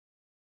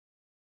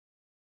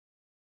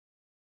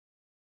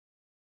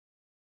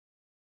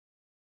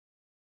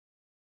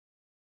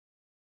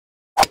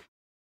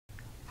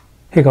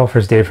Hey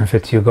golfers, Dave from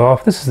Fit2U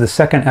Golf. This is the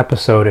second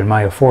episode in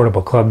my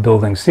affordable club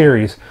building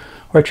series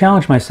where I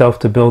challenge myself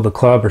to build a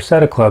club or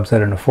set of clubs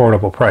at an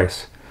affordable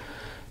price.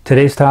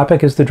 Today's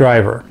topic is the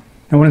driver.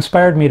 And what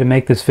inspired me to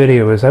make this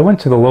video is I went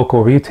to the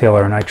local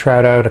retailer and I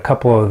tried out a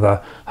couple of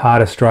the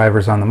hottest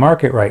drivers on the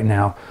market right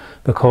now,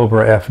 the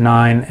Cobra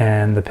F9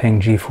 and the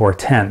Ping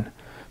G410.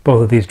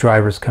 Both of these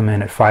drivers come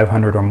in at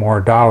 $500 or more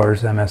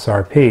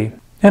MSRP.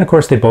 And of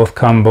course they both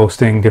come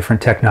boasting different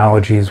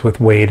technologies with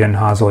weight and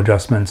hosel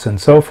adjustments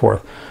and so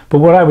forth. But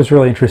what I was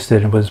really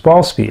interested in was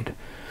ball speed.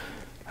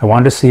 I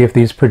wanted to see if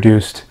these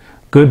produced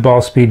good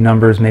ball speed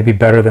numbers, maybe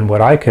better than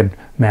what I could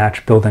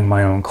match building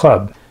my own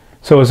club.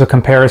 So as a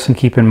comparison,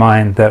 keep in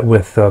mind that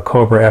with the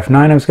Cobra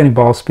F9 I was getting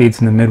ball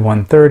speeds in the mid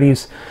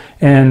 130s,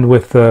 and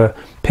with the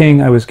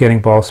Ping I was getting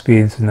ball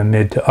speeds in the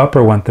mid to upper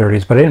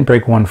 130s, but I didn't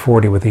break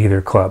 140 with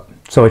either club.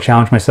 So I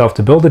challenged myself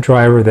to build a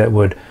driver that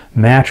would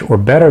match or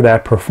better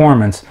that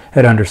performance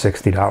at under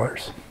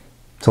 $60.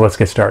 So let's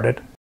get started.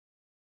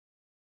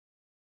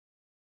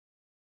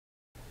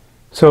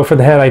 So for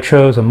the head I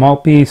chose a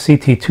Maltby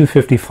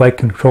CT250 flight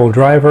control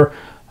driver.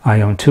 I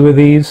own two of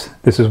these.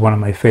 This is one of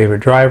my favorite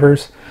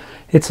drivers.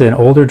 It's an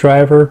older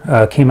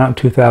driver, came out in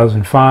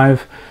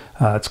 2005.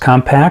 It's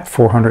compact,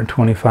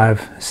 425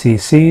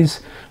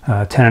 cc's,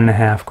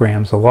 10.5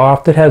 grams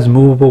aloft. It has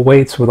movable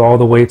weights with all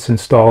the weights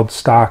installed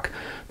stock.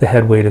 The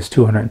head weight is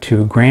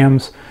 202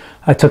 grams.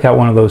 I took out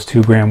one of those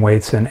 2-gram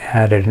weights and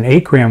added an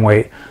 8-gram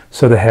weight,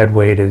 so the head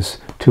weight is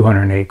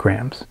 208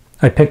 grams.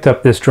 I picked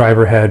up this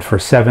driver head for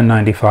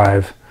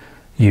 $7.95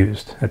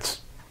 used.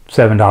 That's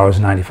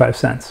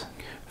 $7.95.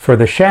 For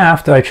the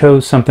shaft, I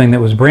chose something that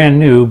was brand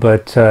new,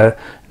 but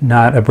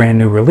not a brand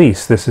new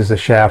release. This is a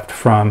shaft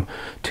from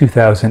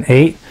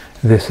 2008.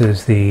 This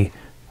is the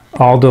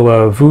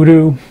Aldila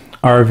Voodoo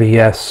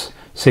RVS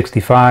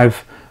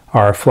 65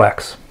 R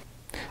Flex.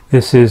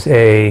 This is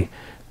a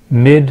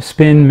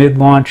mid-spin,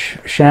 mid-launch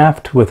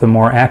shaft with a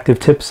more active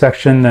tip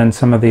section than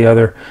some of the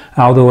other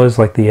Aldilas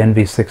like the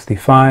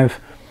NV65.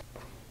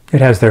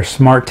 It has their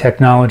smart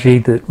technology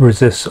that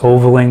resists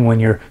ovaling when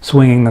you're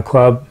swinging the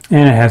club,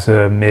 and it has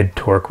a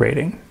mid-torque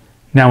rating.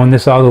 Now when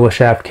this Aldila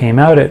shaft came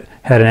out, it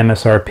had an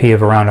MSRP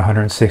of around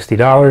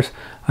 $160.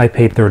 I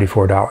paid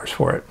 $34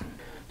 for it.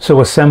 So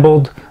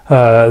assembled,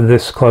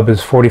 this club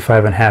is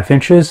 45.5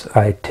 inches.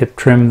 I tip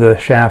trimmed the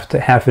shaft to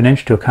 1/2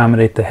 inch to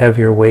accommodate the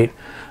heavier weight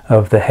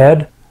of the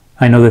head.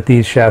 I know that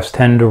these shafts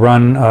tend to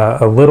run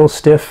a little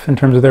stiff in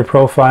terms of their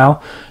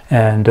profile,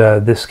 and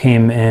this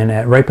came in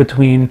at right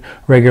between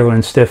regular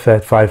and stiff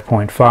at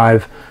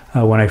 5.5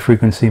 when I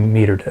frequency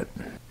metered it.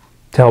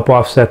 To help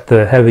offset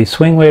the heavy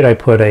swing weight, I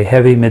put a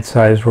heavy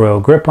mid-sized Royal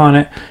grip on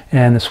it,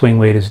 and the swing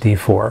weight is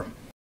D4.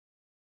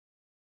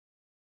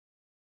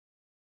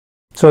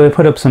 So I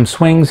put up some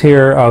swings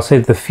here. I'll say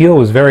that the feel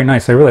was very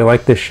nice. I really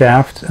like this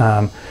shaft.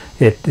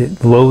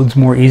 It loads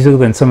more easily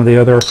than some of the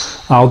other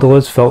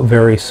Aldilas, felt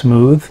very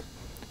smooth.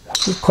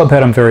 The club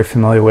head I'm very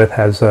familiar with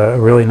has a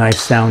really nice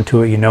sound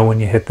to it. You know when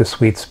you hit the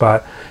sweet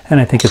spot, and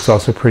I think it's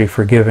also pretty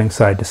forgiving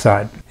side to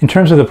side. In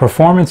terms of the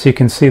performance, you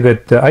can see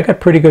that I got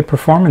pretty good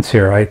performance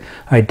here.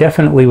 I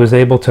definitely was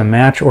able to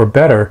match or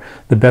better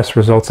the best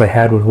results I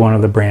had with one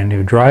of the brand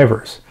new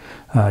drivers.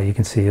 You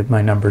can see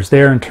my numbers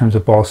there in terms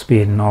of ball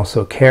speed and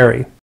also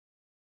carry.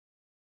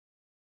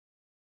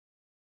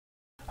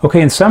 Okay,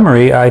 in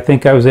summary, I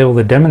think I was able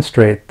to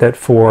demonstrate that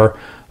for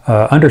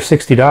under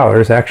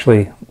 $60,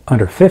 actually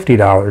under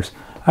 $50,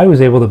 I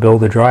was able to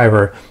build a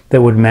driver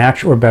that would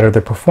match or better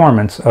the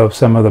performance of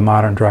some of the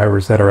modern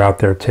drivers that are out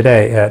there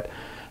today at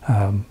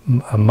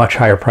a much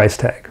higher price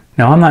tag.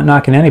 Now, I'm not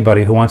knocking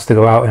anybody who wants to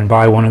go out and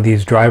buy one of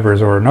these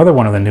drivers or another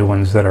one of the new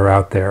ones that are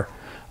out there.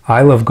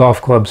 I love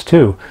golf clubs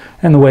too,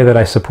 and the way that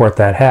I support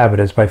that habit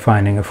is by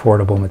finding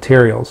affordable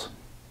materials.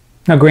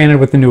 Now granted,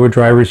 with the newer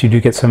drivers you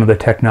do get some of the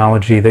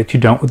technology that you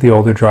don't with the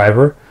older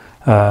driver.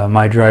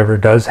 My driver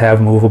does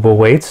have movable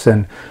weights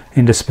and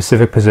into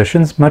specific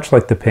positions, much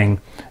like the Ping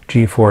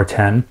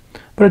G410,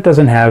 but it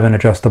doesn't have an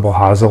adjustable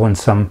hosel, and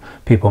some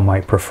people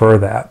might prefer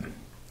that.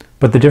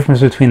 But the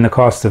difference between the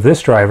cost of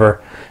this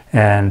driver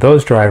and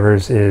those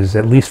drivers is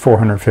at least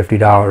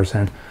 $450,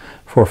 and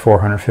for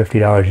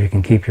 $450 you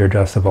can keep your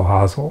adjustable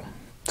hosel.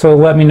 So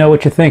let me know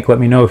what you think. Let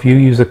me know if you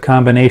use a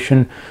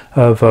combination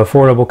of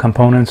affordable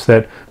components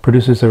that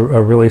produces a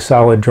really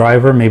solid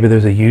driver. Maybe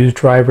there's a used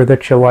driver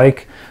that you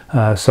like.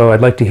 So I'd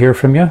like to hear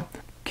from you.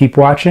 Keep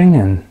watching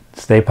and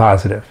stay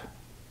positive.